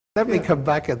Let me come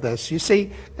back at this. You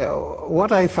see,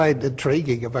 what I find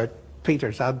intriguing about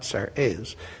Peter's answer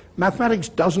is mathematics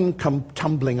doesn't come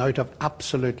tumbling out of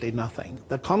absolutely nothing.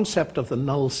 The concept of the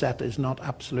null set is not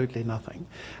absolutely nothing.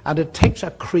 And it takes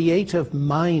a creative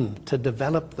mind to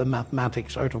develop the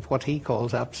mathematics out of what he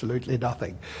calls absolutely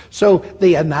nothing. So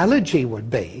the analogy would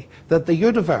be that the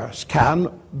universe can,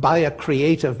 by a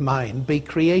creative mind, be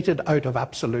created out of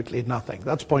absolutely nothing.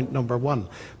 That's point number one.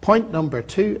 Point number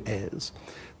two is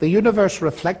the universe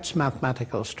reflects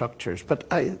mathematical structures, but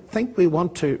I think we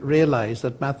want to realize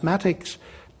that mathematics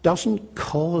doesn't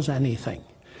cause anything.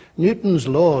 Newton's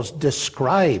laws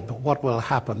describe what will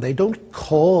happen. They don't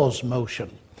cause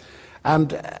motion.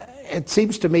 And it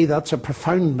seems to me that's a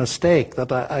profound mistake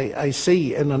that I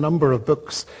see in a number of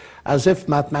books, as if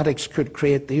mathematics could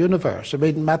create the universe. I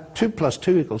mean, 2 plus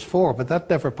 2 equals 4, but that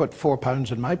never put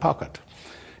 £4 in my pocket.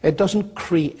 It doesn't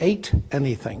create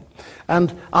anything.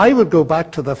 And I would go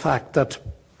back to the fact that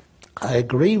I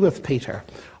agree with Peter.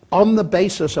 On the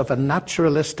basis of a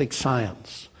naturalistic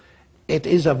science, it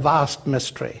is a vast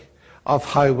mystery of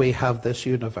how we have this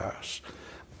universe.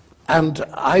 And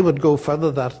I would go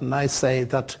further than that, and I say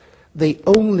that the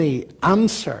only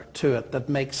answer to it that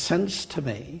makes sense to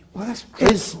me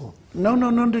is...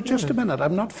 No, just a minute,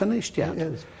 I'm not finished yet.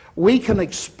 We can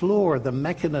explore the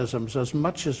mechanisms as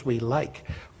much as we like,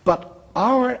 but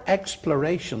our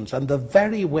explorations and the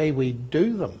very way we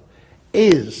do them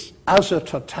is, as a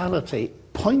totality,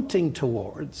 pointing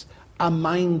towards a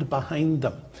mind behind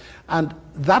them. And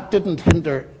that didn't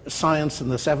hinder science in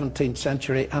the 17th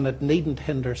century, and it needn't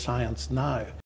hinder science now.